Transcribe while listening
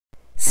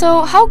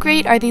So how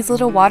great are these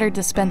little water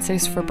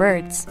dispensers for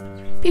birds?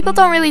 People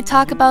don't really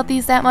talk about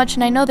these that much,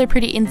 and I know they're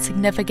pretty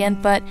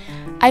insignificant, but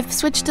I've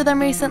switched to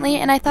them recently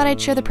and I thought I'd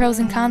share the pros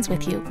and cons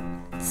with you.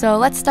 So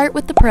let's start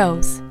with the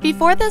pros.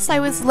 Before this, I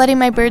was letting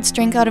my birds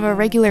drink out of a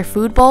regular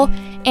food bowl,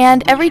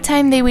 and every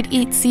time they would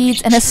eat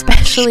seeds, and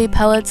especially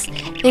pellets,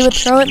 they would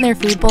throw it in their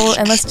food bowl,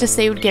 and let's just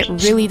say it would get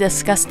really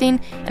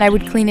disgusting, and I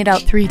would clean it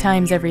out 3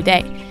 times every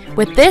day.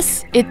 With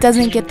this, it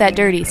doesn't get that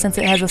dirty since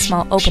it has a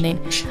small opening.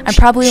 I'm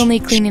probably only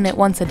cleaning it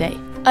once a day.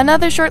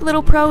 Another short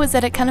little pro is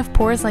that it kind of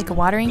pours like a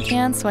watering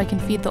can, so I can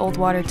feed the old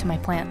water to my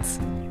plants.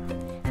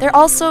 They're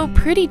also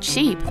pretty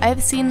cheap.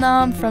 I've seen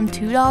them from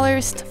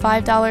 $2 to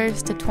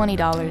 $5 to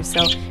 $20,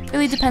 so it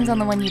really depends on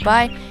the one you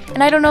buy.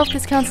 And I don't know if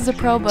this counts as a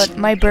pro, but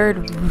my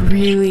bird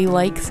really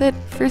likes it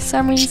for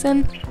some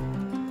reason.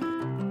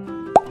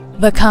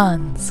 The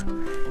cons.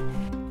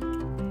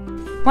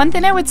 One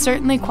thing I would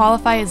certainly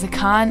qualify as a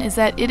con is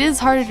that it is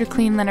harder to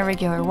clean than a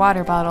regular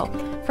water bottle.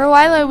 For a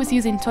while I was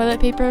using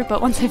toilet paper,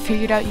 but once I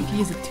figured out you could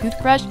use a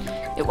toothbrush,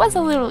 it was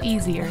a little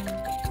easier.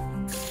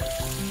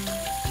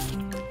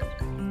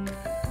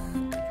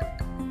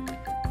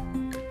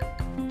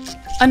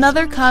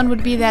 Another con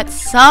would be that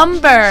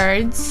some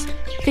birds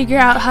figure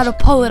out how to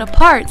pull it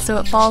apart so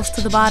it falls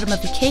to the bottom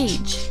of the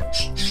cage.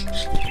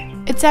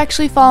 It's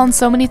actually fallen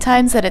so many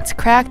times that it's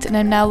cracked, and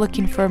I'm now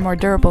looking for a more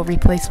durable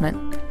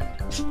replacement.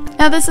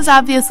 Now this is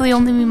obviously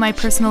only my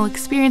personal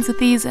experience with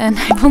these, and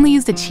I've only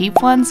used a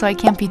cheap one, so I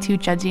can't be too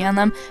judgy on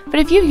them, but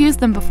if you've used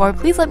them before,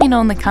 please let me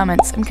know in the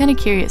comments. I'm kind of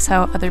curious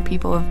how other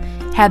people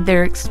have had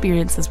their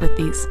experiences with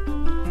these.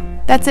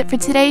 That's it for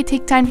today.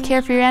 Take time to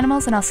care for your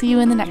animals, and I'll see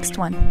you in the next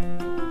one.